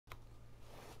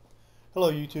Hello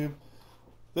YouTube.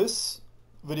 This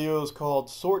video is called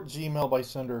Sort Gmail by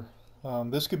Sender.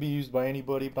 This could be used by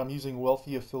anybody, but I'm using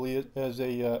Wealthy Affiliate as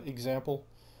a example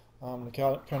to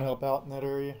kind of help out in that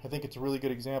area. I think it's a really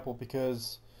good example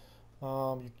because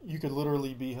you could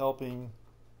literally be helping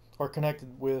or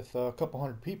connected with a couple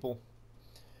hundred people,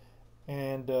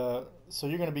 and so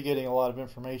you're going to be getting a lot of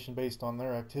information based on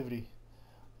their activity.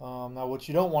 Now what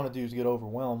you don't want to do is get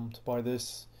overwhelmed by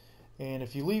this. And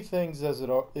if you leave things as it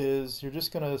is, you're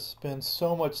just going to spend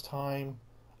so much time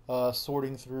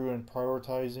sorting through and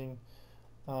prioritizing.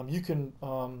 You can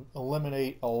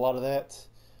eliminate a lot of that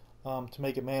to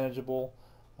make it manageable,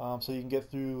 so you can get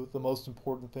through the most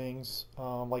important things,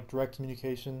 like direct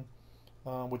communication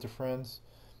with your friends.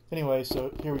 Anyway,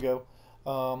 so here we go.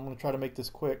 I'm going to try to make this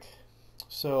quick.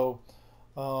 So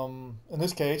in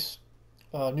this case,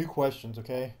 new questions,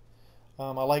 okay?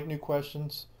 I like new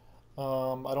questions.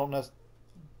 I don't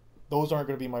those aren't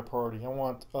going to be my priority. I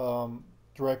want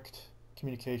direct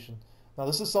communication. Now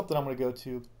this is something I'm going to go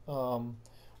to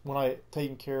when I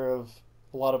taking care of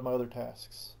a lot of my other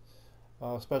tasks,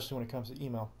 especially when it comes to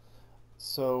email.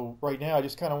 So right now I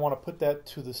just kind of want to put that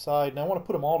to the side, and I want to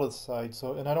put them all to the side.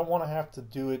 And I don't want to have to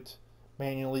do it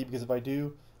manually, because if I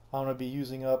do, I'm going to be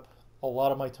using up a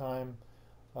lot of my time,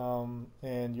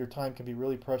 and your time can be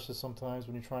really precious sometimes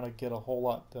when you're trying to get a whole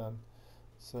lot done.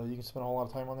 So you can spend a whole lot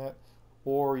of time on that,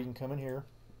 or you can come in here,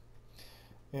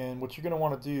 and what you're going to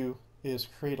want to do is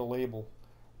create a label,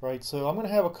 right? So I'm going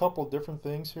to have a couple of different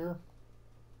things here.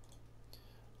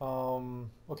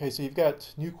 Okay, so you've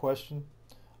got new question,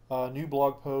 new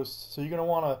blog post. So you're going to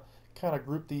want to kind of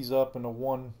group these up into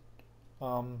one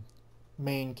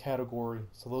main category.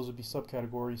 So those would be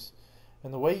subcategories.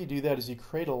 And the way you do that is you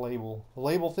create a label. A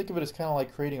label, think of it as kind of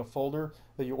like creating a folder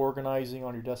that you're organizing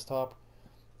on your desktop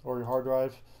or your hard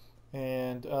drive.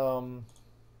 And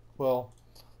well,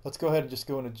 let's go ahead and just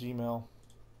go into Gmail,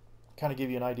 kind of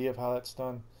give you an idea of how that's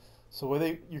done. So the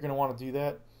way you're going to want to do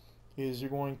that is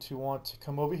you're going to want to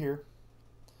come over here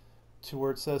to where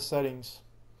it says settings,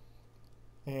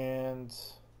 and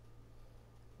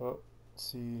let's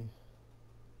see,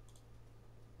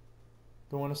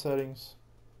 go into settings,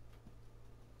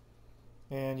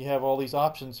 and you have all these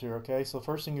options here. Okay, so the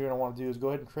first thing you're going to want to do is go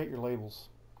ahead and create your labels.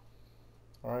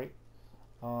 Alright,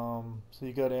 so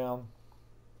you go down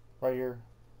right here,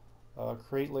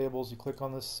 create labels, you click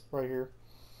on this right here,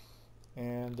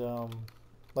 and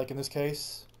like in this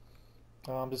case,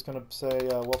 I'm just going to say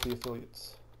Wealthy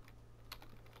Affiliates.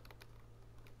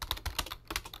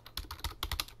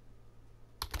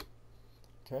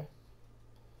 Okay,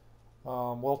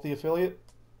 Wealthy Affiliate,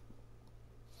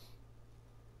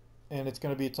 and it's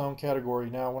going to be its own category.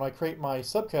 Now when I create my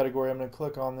subcategory, I'm going to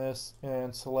click on this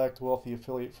and select Wealthy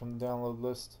Affiliate from the download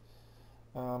list,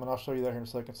 and I'll show you that here in a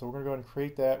second. So we're going to go ahead and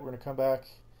create that. We're going to come back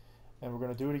and we're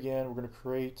going to do it again. We're going to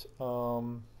create,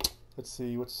 let's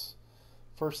see, what's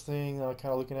first thing I'm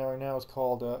kind of looking at right now is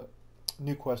called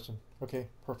new question. Okay,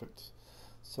 perfect.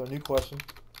 So new question.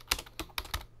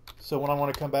 So when I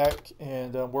want to come back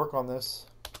and work on this,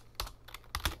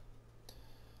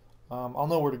 I'll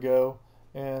know where to go.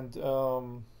 And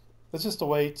it's just a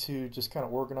way to just kind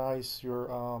of organize your,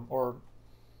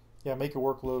 make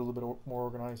your workload a little bit more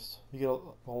organized. You get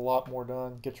a lot more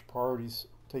done, get your priorities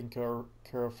taken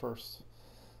care of first.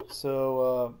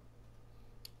 So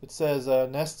it says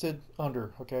nested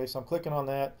under. Okay, so I'm clicking on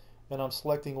that, and I'm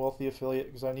selecting Wealthy Affiliate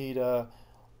because I need the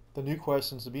new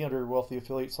questions to be under Wealthy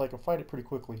Affiliate so I can find it pretty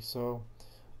quickly. So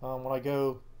when I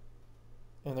go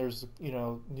and there's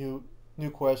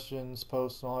new questions,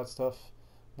 posts, and all that stuff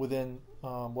within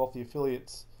Wealthy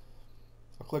Affiliates,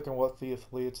 I'll click on Wealthy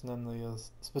Affiliates and then the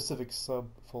specific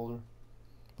subfolder.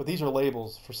 But these are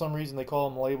labels. For some reason they call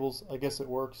them labels. I guess it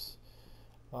works.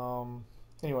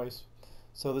 Anyways,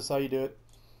 so this is how you do it.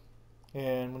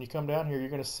 And when you come down here, you're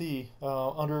going to see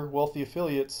under Wealthy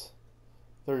Affiliates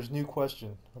there's new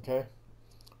question. Okay,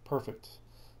 perfect.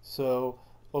 So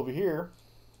over here,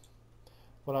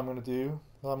 what I'm going to do,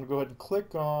 I'm going to go ahead and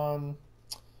click on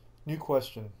new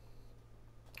question.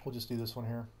 We'll just do this one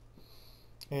here,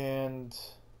 and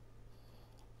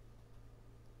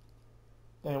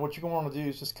what you're going to want to do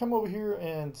is just come over here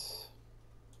and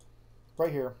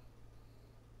right here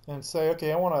and say,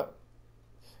 okay, I want to,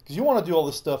 because you want to do all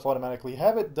this stuff automatically.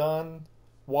 Have it done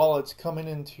while it's coming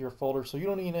into your folder, so you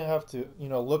don't even have to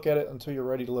look at it until you're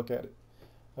ready to look at it.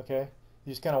 Okay,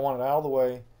 you just kind of want it out of the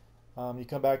way. You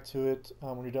come back to it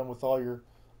when you're done with all your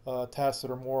tasks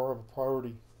that are more of a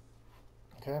priority.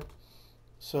 Okay,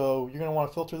 so you're going to want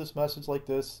to filter this message like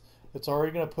this. It's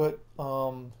already going to put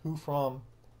who from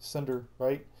sender,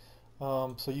 right?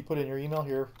 So you put in your email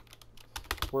here,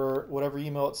 whatever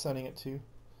email it's sending it to.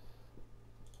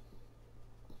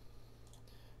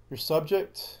 Your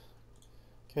subject.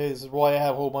 Okay, this is why I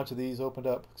have a whole bunch of these opened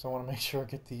up, because I want to make sure I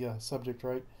get the subject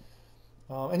right.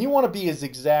 And you want to be as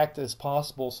exact as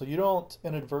possible so you don't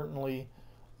inadvertently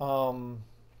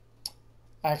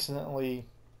accidentally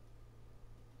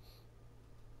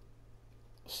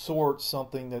sort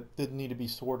something that didn't need to be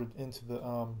sorted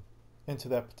into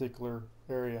that particular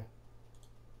area.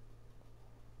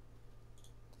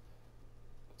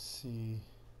 Let's see.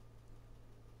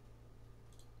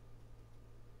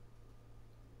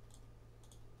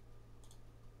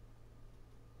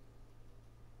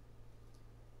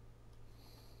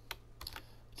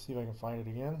 See if I can find it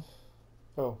again.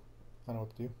 Oh, I know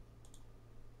what to do.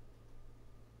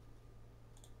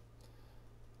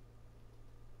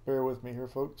 Bear with me here,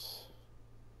 folks.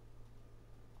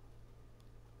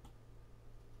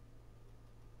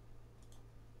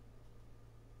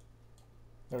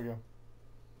 There we go.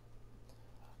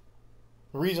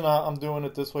 The reason I'm doing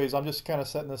it this way is I'm just kind of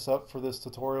setting this up for this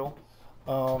tutorial.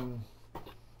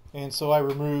 And so I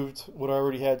removed what I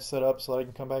already had set up so that I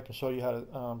can come back and show you how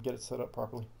to get it set up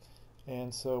properly.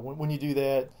 And so when you do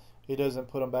that, it doesn't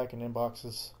put them back in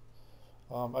inboxes.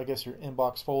 I guess your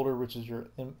inbox folder, which is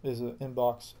an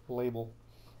inbox label.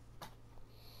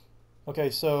 Okay,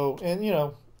 so, and you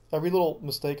know, every little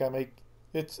mistake I make,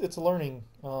 it's a learning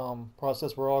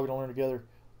process. We're all going to learn together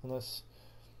on this.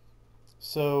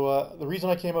 So the reason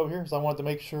I came over here is I wanted to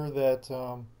make sure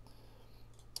that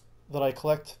that I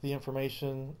collect the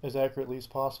information as accurately as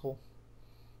possible.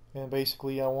 And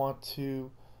basically I want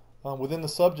to, within the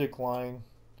subject line,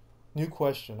 new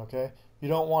question, okay? You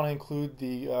don't want to include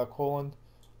the colon.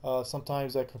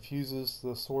 Sometimes that confuses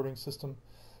the sorting system.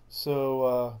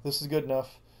 So this is good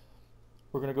enough.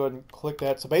 We're going to go ahead and click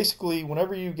that. So basically,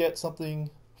 whenever you get something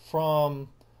from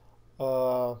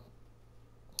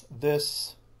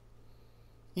this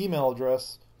email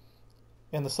address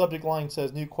and the subject line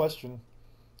says new question,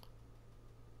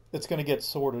 it's going to get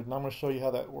sorted, and I'm going to show you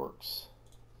how that works.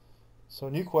 So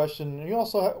new question, you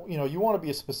also have, you want to be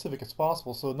as specific as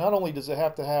possible. So not only does it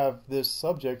have to have this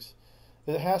subject,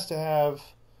 it has to have,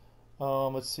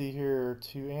 let's see here,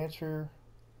 to answer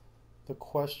the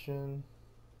question.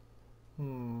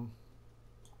 Oh,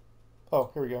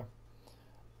 here we go.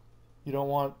 You don't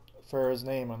want Farah's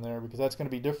name on there because that's going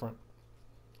to be different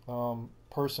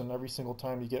person every single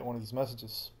time you get one of these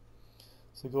messages.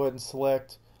 So go ahead and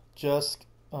select just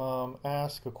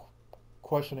ask a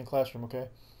question in classroom, okay?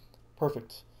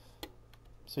 Perfect.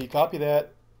 So you copy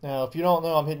that. Now, if you don't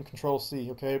know, I'm hitting Control C,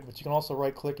 okay? But you can also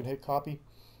right click and hit copy.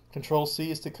 Control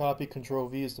C is to copy, Control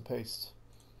V is to paste.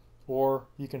 Or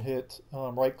you can hit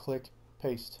right click,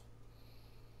 paste.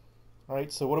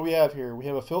 Alright, so what do we have here? We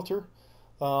have a filter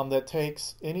that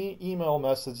takes any email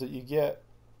message that you get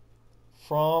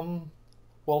from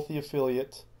Wealthy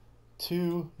Affiliate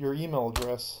to your email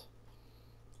address.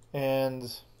 And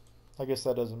I guess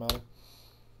that doesn't matter.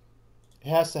 It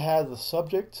has to have the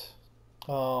subject,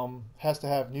 has to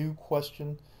have new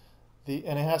question,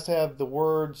 and it has to have the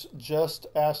words just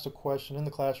asked a question in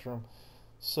the classroom.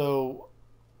 So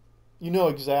you know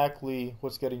exactly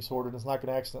what's getting sorted. It's not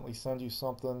going to accidentally send you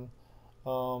something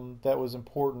that was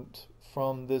important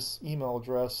from this email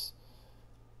address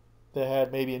that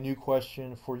had maybe a new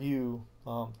question for you,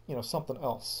 something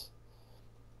else.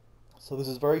 So this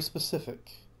is very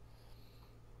specific.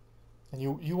 And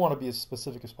you want to be as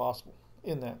specific as possible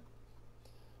in that.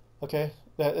 Okay,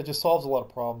 it just solves a lot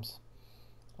of problems.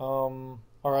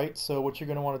 Alright, so what you're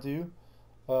going to want to do,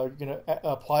 you're going to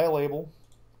apply a label,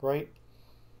 right?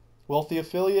 Wealthy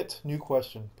Affiliate, new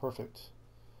question, perfect.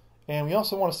 And we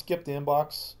also want to skip the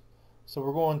inbox. So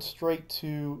we're going straight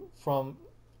to, from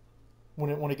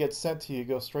when it gets sent to you,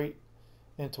 go straight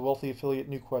into Wealthy Affiliate,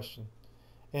 new question.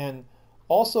 And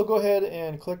also go ahead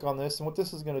and click on this, and what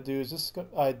this is going to do is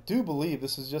I do believe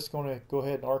this is just going to go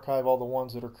ahead and archive all the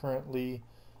ones that are currently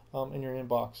in your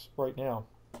inbox right now.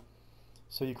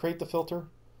 So you create the filter,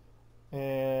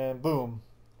 and boom,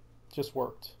 just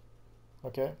worked.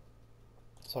 Okay,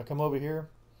 so I come over here,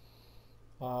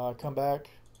 come back,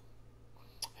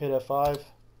 hit F5,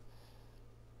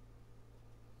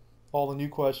 all the new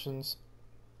questions.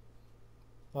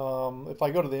 If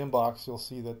I go to the inbox, you'll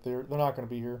see that they're not going to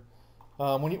be here.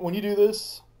 When you do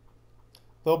this,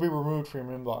 they'll be removed from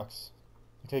your inbox,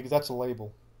 okay? Because that's a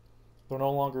label. They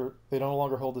no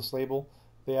longer hold this label.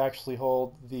 They actually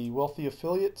hold the Wealthy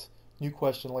Affiliate new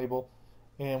question label.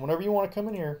 And whenever you want to come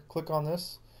in here, click on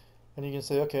this, and you can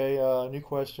say, okay, new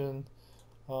question.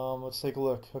 Let's take a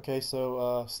look. Okay,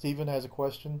 so Stephen has a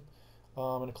question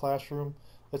in a classroom.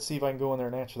 Let's see if I can go in there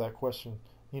and answer that question.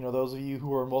 Those of you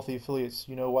who are wealthy affiliates,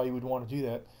 you know why you would want to do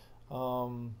that.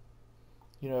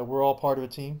 We're all part of a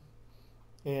team.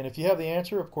 And if you have the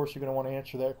answer, of course, you're going to want to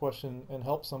answer that question and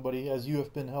help somebody as you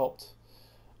have been helped.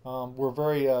 We're a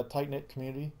very tight-knit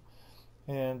community.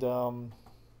 And of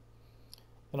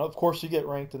course, you get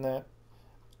ranked in that.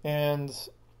 And,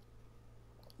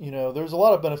 there's a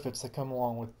lot of benefits that come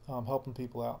along with helping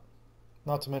people out.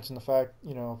 Not to mention the fact,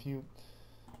 if you,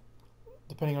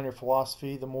 depending on your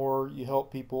philosophy, the more you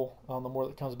help people, the more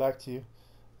that comes back to you.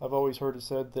 I've always heard it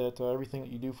said that everything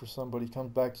that you do for somebody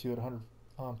comes back to you at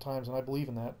 100 times, and I believe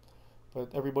in that.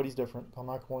 But everybody's different. I'm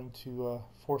not going to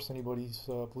force anybody's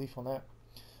belief on that.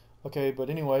 Okay, but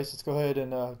anyways, let's go ahead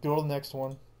and go to the next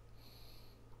one.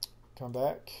 Come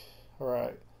back. All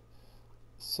right.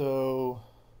 So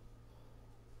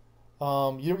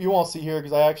you won't see here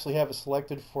because I actually have it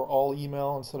selected for all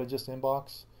email instead of just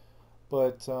inbox.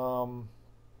 But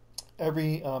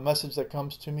every message that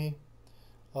comes to me,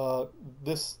 the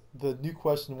new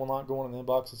question will not go in the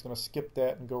inbox. It's going to skip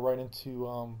that and go right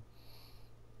into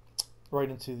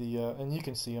the and you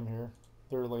can see them here.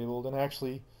 They're labeled. And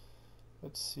actually,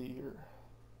 let's see here.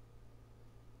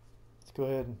 Let's go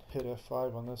ahead and hit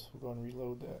F5 on this. We'll go and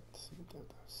reload that. Let's see what that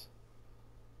does.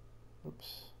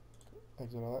 Oops.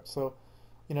 Exit all that. So,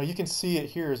 you can see it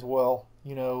here as well.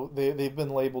 They've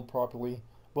been labeled properly.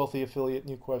 Wealthy affiliate,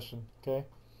 new question. Okay.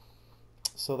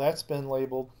 So that's been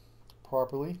labeled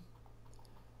properly.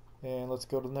 And let's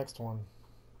go to the next one.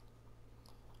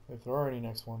 If there are any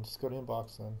next ones, just go to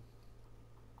inbox then.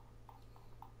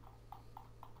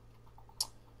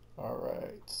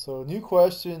 Alright, so new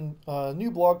question, new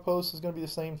blog post is going to be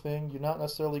the same thing. You're not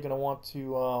necessarily going to want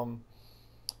to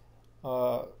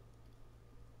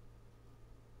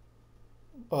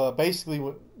basically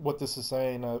what this is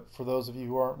saying, for those of you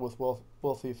who aren't with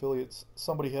wealthy affiliates,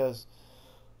 somebody has,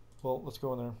 well, let's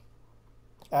go in there.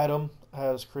 Adam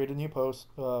has created a new post,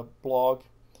 blog,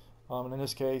 and in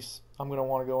this case, I'm going to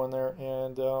want to go in there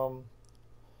and,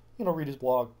 read his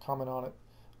blog, comment on it.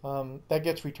 That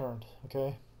gets returned,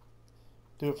 okay?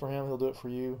 Do it for him, he'll do it for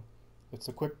you. It's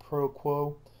a quick pro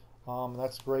quo.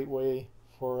 That's a great way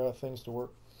for things to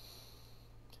work.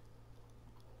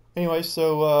 Anyway,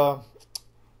 so,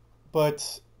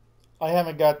 but I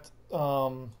haven't got, you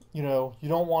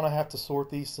don't want to have to sort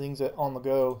these things on the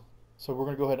go. So we're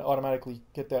going to go ahead and automatically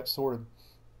get that sorted.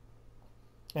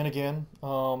 And again,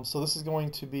 so this is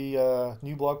going to be a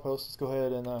new blog post. Let's go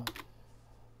ahead and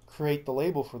create the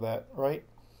label for that, right?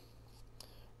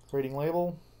 Creating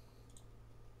label.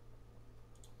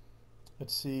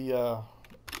 Let's see,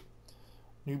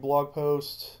 new blog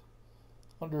post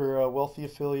under wealthy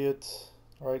affiliate.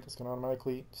 All right, it's going to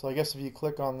automatically. So I guess if you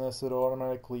click on this, it'll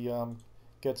automatically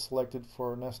get selected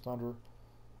for nest under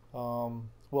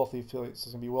wealthy affiliates.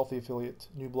 It's going to be wealthy affiliate,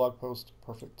 new blog post,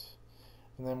 perfect.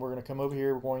 And then we're going to come over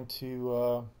here. We're going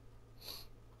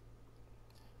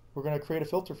to create a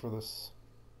filter for this.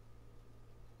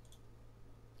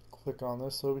 Click on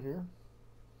this over here.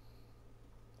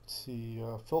 Let's see,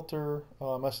 filter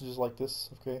messages like this.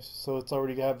 Okay, so it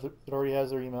already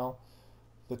has their email.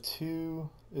 The to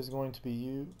is going to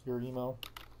be your email.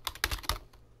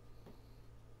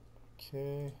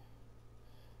 Okay,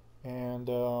 and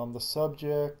the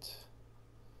subject.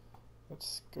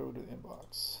 Let's go to the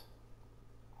inbox.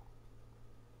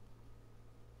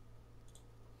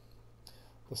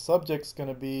 The subject's going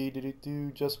to be, did it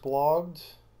do just blogged?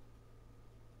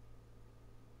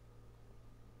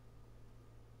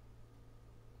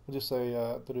 We'll just say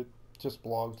that it just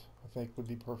blogged, I think would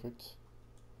be perfect.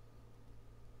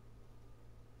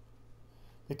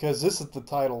 Because this is the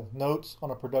title, Notes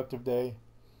on a Productive Day.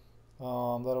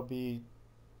 That'll be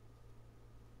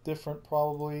different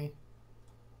probably,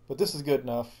 but this is good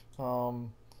enough.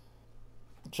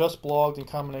 Just blogged in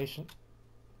combination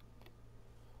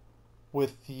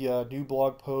with the new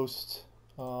blog post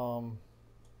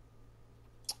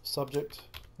subject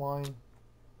line.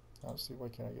 Let's see, why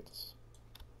can't I get this?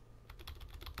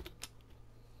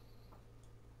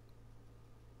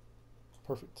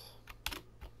 Perfect.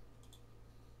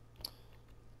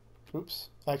 Oops,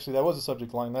 actually that was a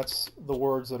subject line. That's the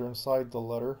words that are inside the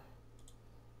letter.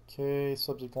 Okay,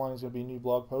 subject line is going to be new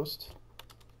blog post.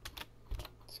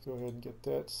 Let's go ahead and get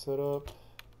that set up.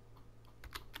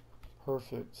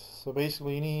 Perfect. So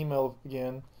basically any email,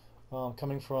 again,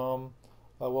 coming from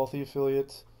a wealthy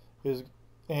affiliate is,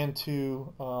 and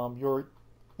to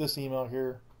this email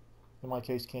here, in my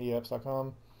case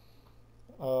candyapps.com,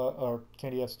 or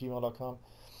candyapps@gmail.com,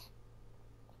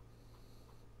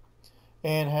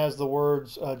 and has the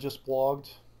words just blogged,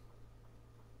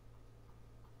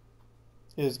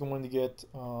 is going to get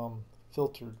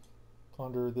filtered.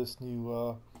 under this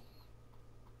new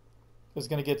is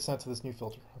going to get sent to this new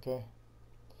filter. Okay,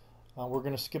 we're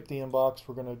going to skip the inbox.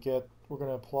 We're going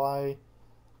to apply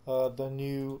the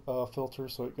new filter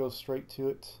so it goes straight to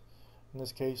it. In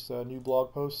this case, new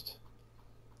blog post.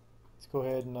 Let's go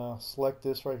ahead and select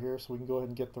this right here so we can go ahead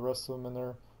and get the rest of them in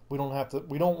there. We don't have to.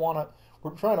 We don't want to.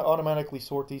 We're trying to automatically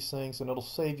sort these things, and it'll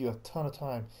save you a ton of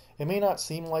time. It may not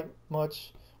seem like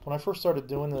much. When I first started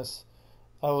doing this,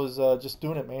 I was just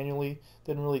doing it manually.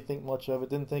 Didn't really think much of it.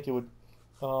 Didn't think it would,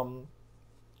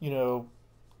 you know,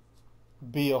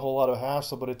 be a whole lot of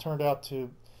hassle. But it turned out to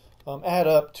add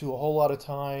up to a whole lot of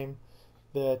time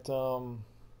that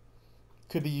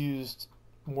could be used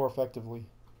more effectively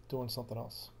doing something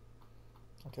else.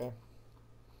 Okay.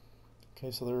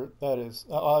 Okay, so there that is.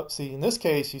 See, in this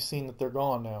case, you've seen that they're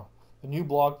gone now. The new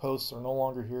blog posts are no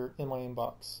longer here in my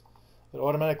inbox. It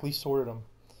automatically sorted them,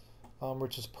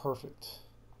 which is perfect.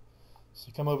 So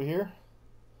you come over here,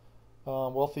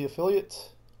 wealthy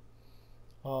affiliate,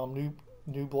 new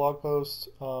blog posts,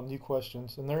 new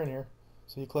questions, and they're in here.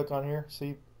 So you click on here,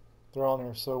 see, they're on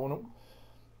here. So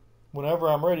whenever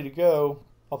I'm ready to go,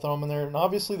 I'll throw them in there. And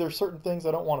obviously, there's certain things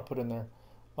I don't want to put in there.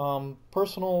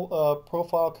 Personal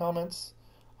profile comments.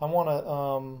 I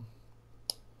want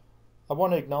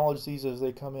to acknowledge these as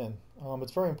they come in.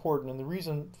 It's very important, and the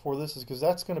reason for this is because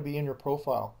that's going to be in your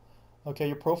profile. Okay,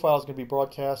 your profile is going to be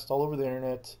broadcast all over the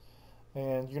internet,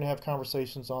 and you're going to have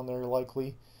conversations on there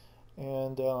likely.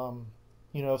 And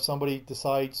you know, if somebody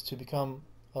decides to become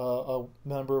a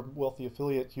member of Wealthy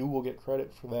Affiliate, you will get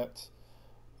credit for that.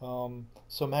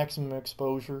 So maximum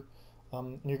exposure.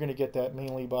 You're going to get that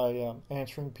mainly by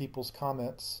answering people's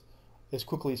comments as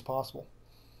quickly as possible.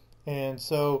 And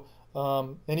so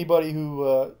anybody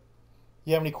who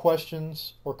you have any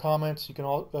questions or comments, you can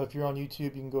if you're on YouTube,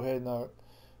 you can go ahead and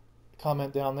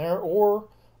comment down there, or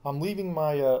I'm leaving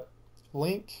my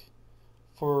link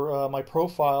for my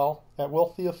profile at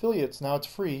Wealthy Affiliates. Now it's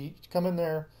free. You come in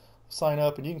there, sign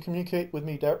up, and you can communicate with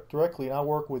me directly, and I'll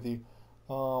work with you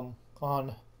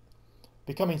on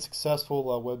becoming a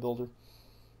successful web builder.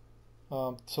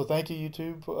 So thank you,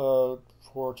 YouTube,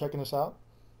 for checking this out.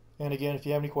 And again, if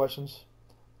you have any questions,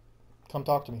 come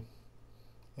talk to me,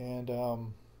 and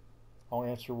I'll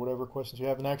answer whatever questions you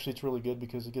have. And actually, it's really good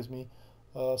because it gives me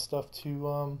stuff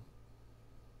to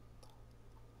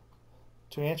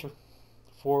answer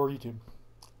for YouTube.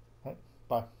 All right,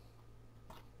 bye.